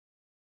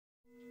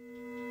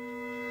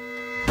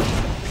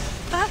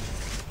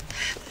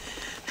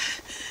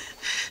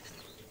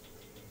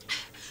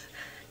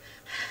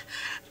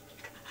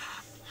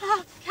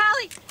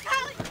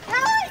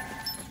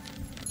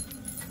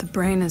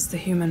brain is the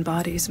human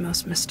body's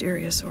most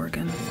mysterious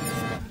organ.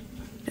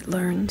 It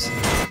learns.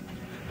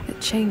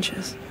 It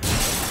changes.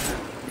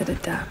 It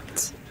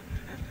adapts.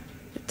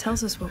 It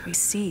tells us what we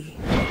see.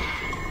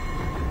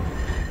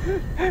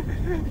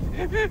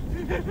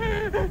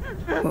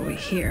 What we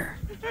hear.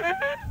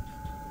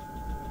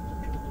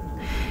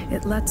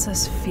 It lets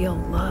us feel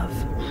love.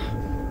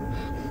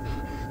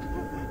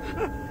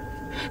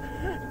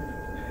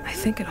 I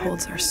think it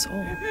holds our soul.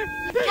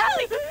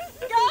 Callie!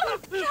 Go!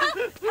 Help!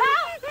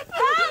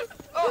 Help!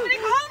 Somebody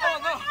call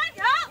 911!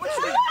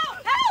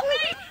 Help! Help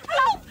me!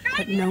 Help!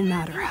 But no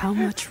matter how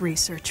much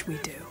research we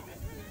do,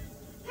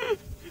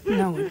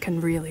 no one can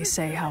really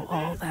say how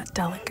all that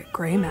delicate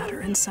gray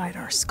matter inside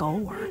our skull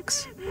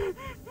works.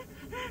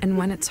 And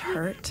when it's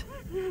hurt,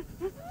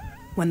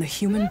 when the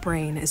human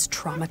brain is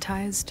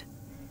traumatized,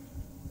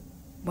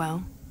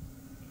 well,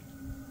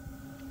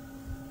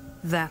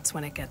 that's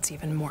when it gets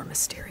even more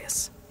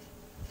mysterious.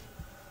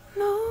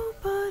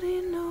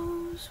 Nobody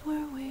knows where